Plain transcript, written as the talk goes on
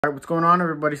All right, what's going on,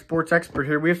 everybody? Sports Expert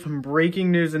here. We have some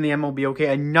breaking news in the MLB,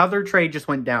 okay? Another trade just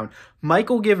went down.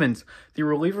 Mychal Givens, the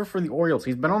reliever for the Orioles.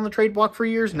 He's been on the trade block for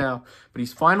years now, but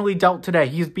he's finally dealt today.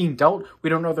 He's being dealt. We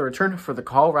don't know the return for the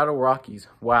Colorado Rockies.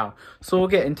 Wow. So we'll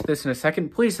get into this in a second.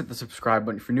 Please hit the subscribe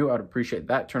button if you're new. I'd appreciate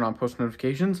that. Turn on post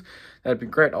notifications. That'd be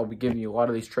great. I'll be giving you a lot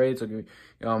of these trades. I'll give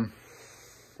you,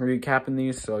 recapping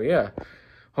these. So, yeah.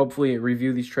 Hopefully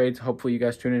review these trades. Hopefully you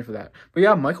guys tune in for that. But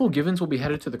yeah, Mychal Givens will be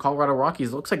headed to the Colorado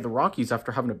Rockies. It looks like the Rockies,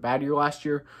 after having a bad year last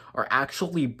year, are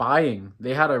actually buying.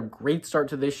 They had a great start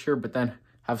to this year, but then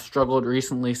have struggled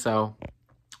recently.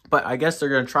 But I guess they're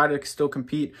going to try to still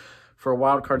compete for a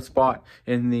wild card spot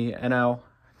in the NL.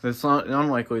 It's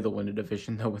unlikely they'll win the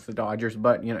division, though, with the Dodgers,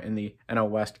 but, in the NL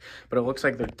West. But it looks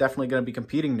like they're definitely going to be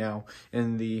competing now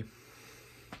in the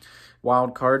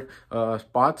wild card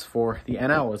spots for the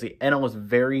NL. As the NL is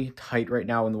very tight right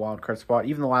now in the wild card spot.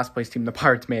 Even the last place team, the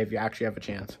Pirates, may have actually have a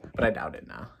chance, but I doubt it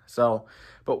now.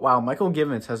 But wow, Mychal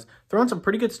Givens has thrown some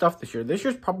pretty good stuff this year. This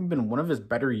year's probably been one of his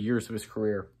better years of his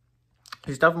career.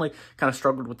 He's definitely kind of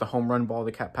struggled with the home run ball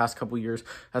the past couple of years.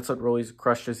 That's what really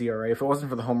crushed his ERA. If it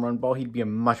wasn't for the home run ball, he'd be a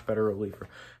much better reliever.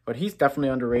 But he's definitely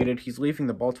underrated. He's leaving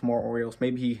the Baltimore Orioles.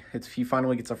 Maybe he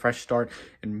finally gets a fresh start,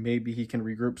 and maybe he can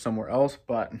regroup somewhere else.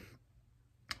 But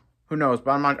who knows?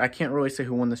 But I can't really say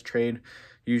who won this trade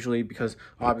usually, because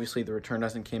obviously the return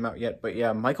hasn't came out yet. But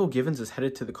yeah, Mychal Givens is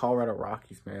headed to the Colorado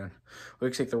Rockies, man.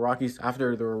 Looks like the Rockies,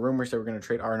 after there were rumors they were going to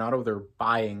trade Arenado, they're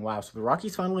buying. Wow, so the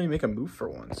Rockies finally make a move for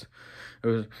once. It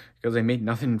was because they made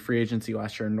nothing in free agency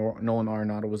last year, and Nolan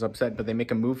Arenado was upset, but they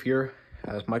make a move here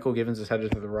as Mychal Givens is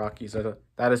headed to the Rockies.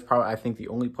 That is probably, I think, the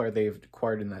only player they've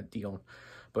acquired in that deal.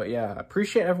 But yeah, I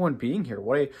appreciate everyone being here.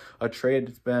 What a trade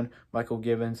it's been. Mychal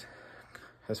Givens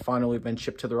has finally been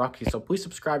shipped to the Rockies. So please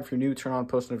subscribe if you're new, turn on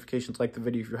post notifications, like the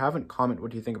video. If you haven't, comment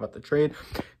what do you think about the trade.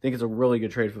 I think it's a really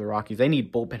good trade for the Rockies. They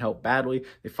need bullpen help badly.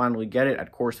 They finally get it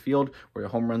at Coors Field, where the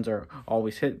home runs are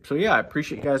always hit. So yeah, I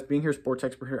appreciate you guys being here. Sports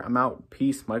Expert here. I'm out.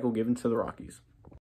 Peace. Mychal Givens to the Rockies.